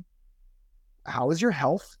say? How is your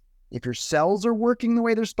health? If your cells are working the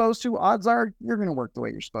way they're supposed to, odds are you're going to work the way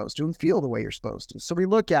you're supposed to and feel the way you're supposed to. So we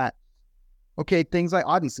look at, okay, things like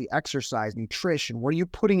obviously exercise, nutrition, what are you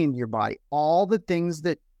putting into your body? All the things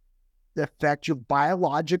that affect your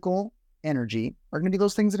biological energy are going to be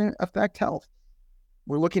those things that affect health.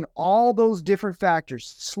 We're looking at all those different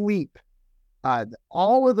factors, sleep,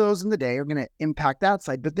 all of those in the day are going to impact that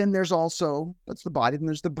side. But then there's also, that's the body, then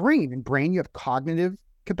there's the brain. In brain, you have cognitive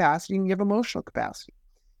capacity and you have emotional capacity.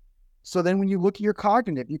 So then when you look at your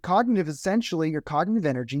cognitive essentially, your cognitive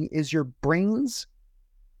energy is your brain's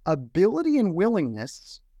ability and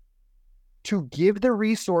willingness to give the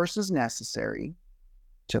resources necessary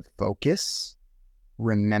to focus,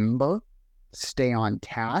 remember, stay on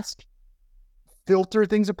task, filter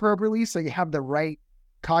things appropriately so you have the right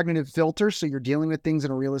cognitive filter so you're dealing with things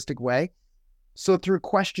in a realistic way. So through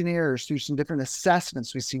questionnaires, through some different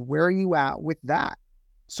assessments, we see where are you at with that.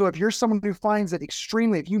 So if you're someone who finds that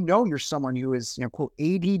extremely, if you know you're someone who is, quote,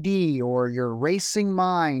 ADD or your racing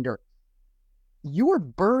mind, or you are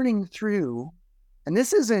burning through, and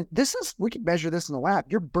we can measure this in the lab.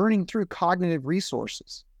 You're burning through cognitive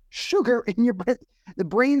resources, sugar in your brain, the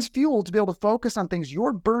brain's fuel to be able to focus on things.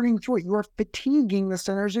 You're burning through it. You're fatiguing the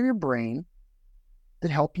centers of your brain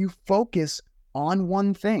that help you focus on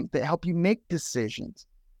one thing, that help you make decisions.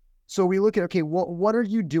 So we look at, okay, what are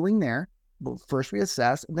you doing there? Well, first we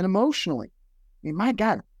assess, and then emotionally. I mean, my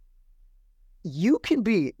God,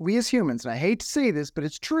 we as humans, and I hate to say this, but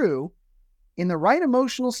it's true, in the right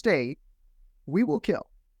emotional state, we will kill.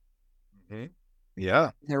 Mm-hmm.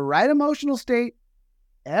 Yeah. In the right emotional state,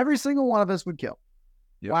 every single one of us would kill.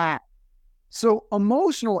 Yep. Wow. So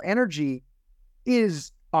emotional energy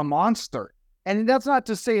is a monster. And that's not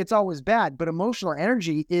to say it's always bad, but emotional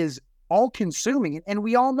energy is all-consuming. And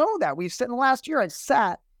we all know that. We've said in the last year, I've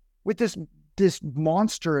sat with this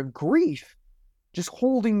monster of grief just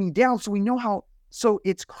holding me down. So we know how, so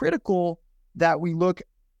it's critical that we look at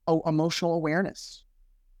emotional awareness.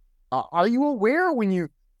 Are you aware when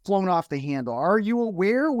you've flown off the handle? Are you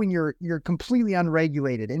aware when you're completely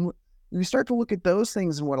unregulated? And we start to look at those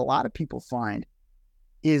things, and what a lot of people find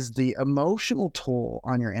is the emotional toll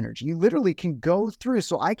on your energy. You literally can go through,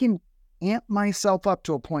 so I can amp myself up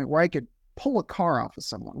to a point where I could pull a car off of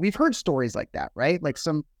someone. We've heard stories like that, right?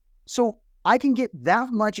 So I can get that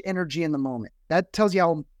much energy in the moment. That tells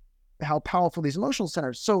you how powerful these emotional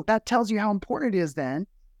centers. So that tells you how important it is then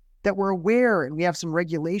that we're aware and we have some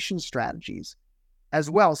regulation strategies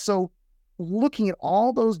as well. So looking at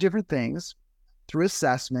all those different things through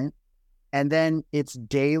assessment, and then it's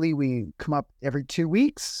daily. We come up every 2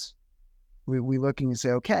 weeks. We look and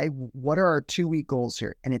say, okay, what are our 2-week goals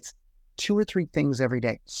here? And it's 2 or 3 things every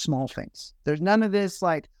day, small things. There's none of this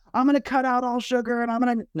like, I'm going to cut out all sugar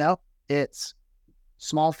and no, it's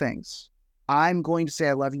small things. I'm going to say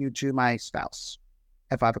I love you to my spouse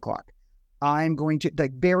at 5 o'clock. I'm going to,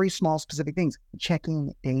 like, very small, specific things, check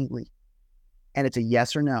in daily. And it's a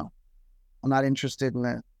yes or no. I'm not interested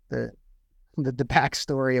in the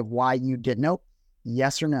backstory of why you did. Nope.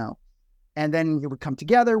 Yes or no. And then we would come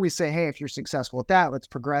together. We say, hey, if you're successful at that, let's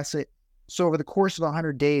progress it. So over the course of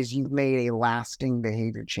 100 days, you've made a lasting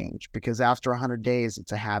behavior change, because after 100 days,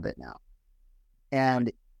 it's a habit now.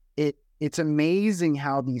 And it's amazing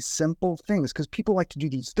how these simple things, because people like to do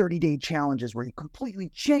these 30-day challenges where you completely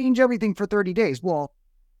change everything for 30 days. Well,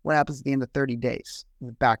 what happens at the end of 30 days?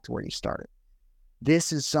 You're back to where you started.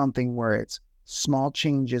 This is something where it's small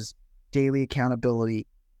changes, daily accountability,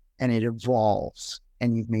 and it evolves,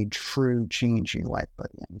 and you've made true change in your life by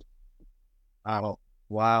the end.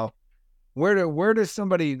 Wow. Where does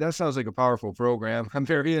somebody, that sounds like a powerful program. I'm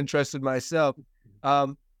very interested myself.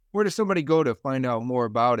 Where does somebody go to find out more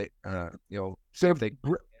about it?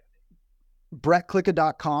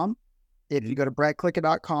 BrettKlika.com. If you go to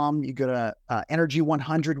BrettKlika.com, you go to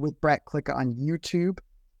Energy100 with Brett Klika on YouTube.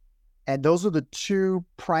 And those are the 2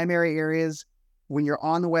 primary areas. When you're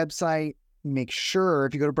on the website, make sure,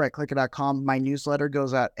 if you go to BrettKlika.com, my newsletter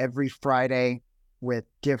goes out every Friday with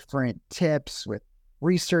different tips, with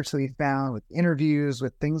research that we found, with interviews,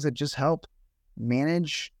 with things that just help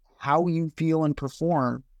manage how you feel and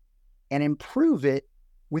perform and improve it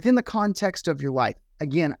within the context of your life.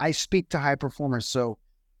 Again, I speak to high performers, so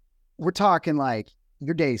we're talking like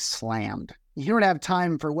your day's slammed. You don't have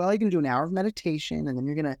time for, well, you can do an hour of meditation, and then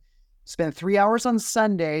you're going to spend 3 hours on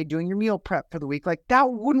Sunday doing your meal prep for the week. Like,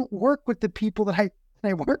 that wouldn't work with the people that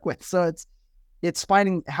I work with. So it's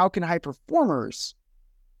finding, how can high performers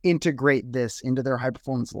integrate this into their high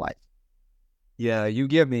performance life? Yeah, you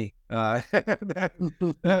give me I fit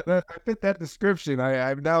that description.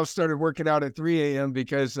 I've now started working out at 3 a.m.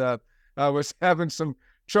 because I was having some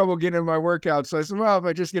trouble getting in my workout. So I said, well, if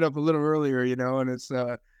I just get up a little earlier, and it's,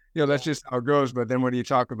 that's just how it goes. But then when you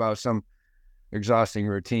talk about some exhausting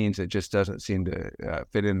routines, it just doesn't seem to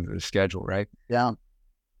fit into the schedule, right? Yeah.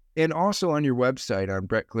 And also on your website, on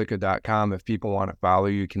brettklika.com, if people want to follow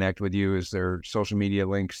you, connect with you, is there social media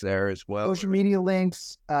links there as well? Social media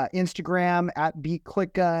links, Instagram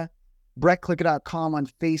 @BeatKlika, brettklika.com on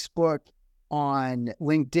Facebook, on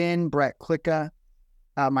LinkedIn, Brett Klika.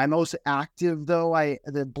 My most active, though,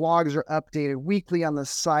 the blogs are updated weekly on the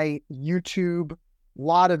site, YouTube, a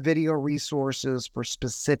lot of video resources for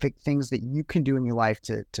specific things that you can do in your life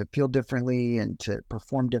to feel differently and to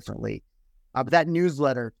perform differently. But that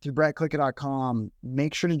newsletter through brettklika.com,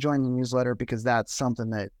 make sure to join the newsletter, because that's something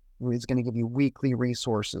that is going to give you weekly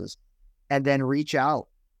resources. And then reach out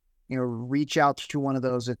to one of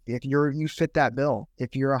those. If you fit that bill,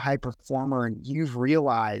 if you're a high performer and you've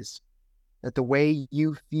realized that the way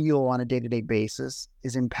you feel on a day-to-day basis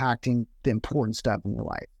is impacting the important stuff in your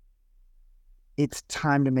life. it's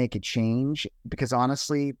time to make a change, because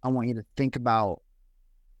honestly, I want you to think about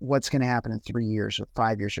what's going to happen in 3 years or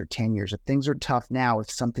 5 years or 10 years. If things are tough now, if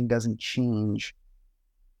something doesn't change,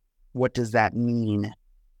 what does that mean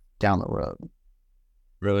down the road?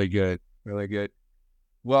 Really good. Really good.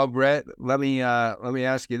 Well, Brett, let me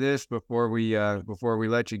ask you this before we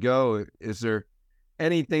let you go. Is there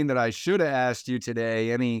anything that I should have asked you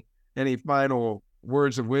today? Any final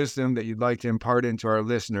words of wisdom that you'd like to impart into our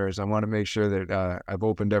listeners? I want to make sure that I've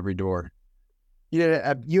opened every door.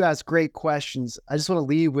 You ask great questions. I just want to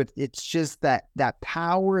leave with, it's just that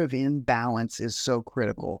power of imbalance is so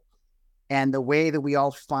critical. And the way that we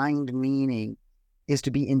all find meaning is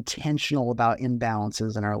to be intentional about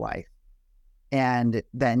imbalances in our life. And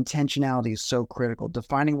that intentionality is so critical.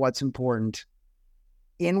 Defining what's important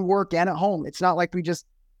in work and at home. It's not like we just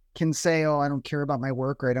can say, oh, I don't care about my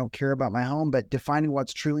work or I don't care about my home, but defining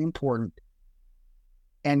what's truly important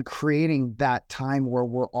and creating that time where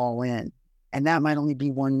we're all in. And that might only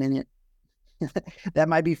be 1 minute. That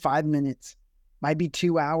might be 5 minutes, might be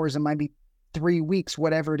 2 hours, it might be 3 weeks,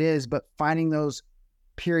 whatever it is, but finding those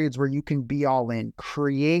periods where you can be all in,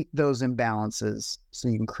 create those imbalances so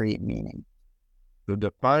you can create meaning. So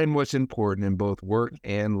define what's important in both work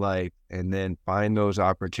and life, and then find those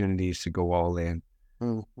opportunities to go all in.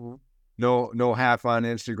 Mm-hmm. No half on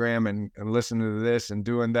Instagram and listening to this and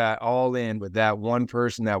doing that, all in with that one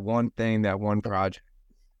person, that one thing, that one project.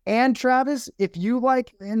 And Travis, if you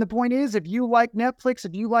like, and the point is, if you like Netflix,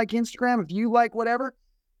 if you like Instagram, if you like whatever,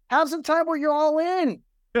 have some time where you're all in.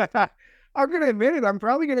 I'm going to admit it. I'm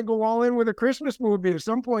probably going to go all in with a Christmas movie at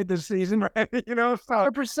some point this season, right? You know, so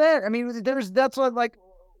 100%. I mean,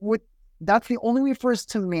 that's the only way for us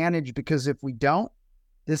to manage, because if we don't,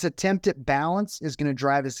 this attempt at balance is going to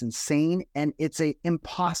drive us insane, and it's a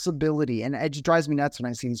impossibility. And it just drives me nuts when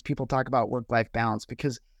I see these people talk about work-life balance,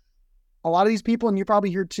 because a lot of these people, and you're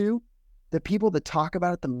probably here too, the people that talk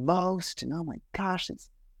about it the most, and oh my gosh,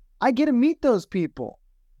 I get to meet those people,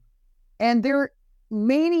 and they're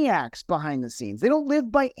maniacs behind the scenes. They don't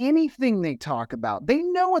live by anything they talk about. They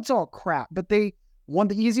know it's all crap, but the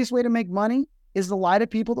easiest way to make money is to lie to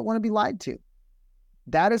people that want to be lied to.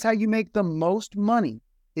 That is how you make the most money,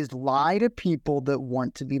 is lie to people that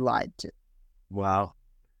want to be lied to. Wow.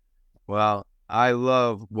 Well, I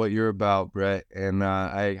love what you're about, Brett, and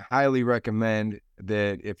I highly recommend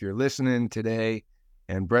that if you're listening today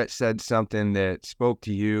and Brett said something that spoke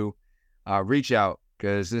to you, reach out,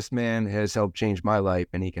 because this man has helped change my life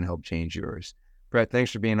and he can help change yours. Brett,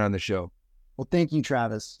 thanks for being on the show. Well, thank you,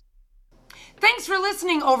 Travis. Thanks for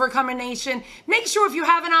listening, Overcomer Nation. Make sure, if you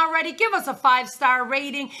haven't already, give us a 5-star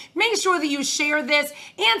rating. Make sure that you share this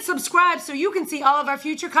and subscribe so you can see all of our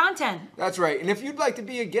future content. That's right. And if you'd like to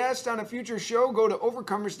be a guest on a future show, go to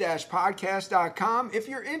overcomers-podcast.com. If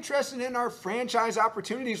you're interested in our franchise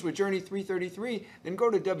opportunities with Journey 333, then go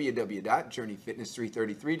to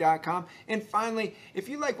www.journeyfitness333.com. And finally, if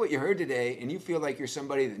you like what you heard today and you feel like you're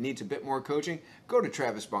somebody that needs a bit more coaching, go to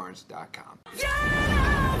travisbarnes.com. Yeah!